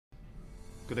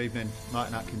Good evening,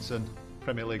 Martin Atkinson,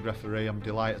 Premier League referee. I'm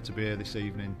delighted to be here this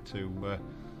evening to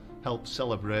help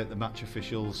celebrate the match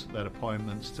officials, their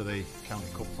appointments to the County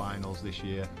Cup finals this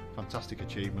year. Fantastic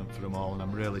achievement for them all, and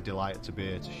I'm really delighted to be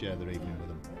here to share their evening with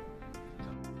them.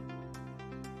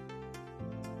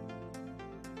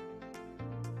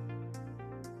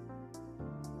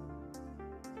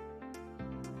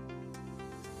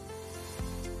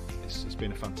 It's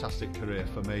been a fantastic career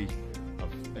for me.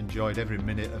 I've enjoyed every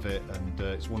minute of it, and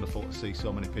it's wonderful to see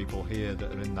so many people here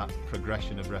that are in that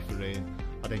progression of refereeing.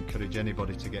 I'd encourage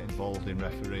anybody to get involved in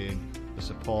refereeing. The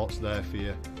support's there for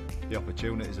you, the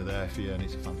opportunities are there for you, and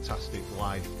it's a fantastic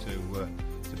life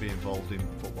to be involved in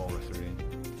football refereeing.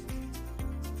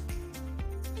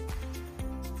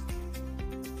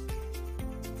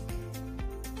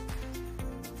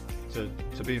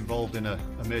 To be involved in a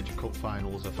major cup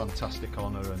final is a fantastic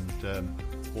honour, and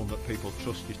one that people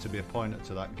trust you to be appointed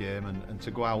to that game, and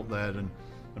to go out there and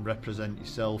represent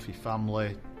yourself, your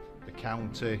family, the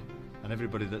county and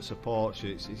everybody that supports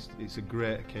you. It's a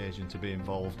great occasion to be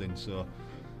involved in, so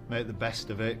make the best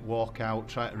of it, walk out,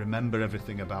 try to remember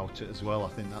everything about it as well. I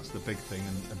think that's the big thing,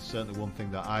 and certainly one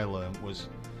thing that I learned was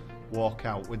walk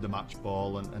out with the match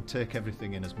ball and take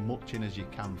everything in, as much in as you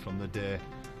can from the day,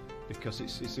 because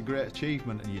it's a great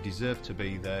achievement and you deserve to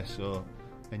be there, so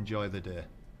enjoy the day.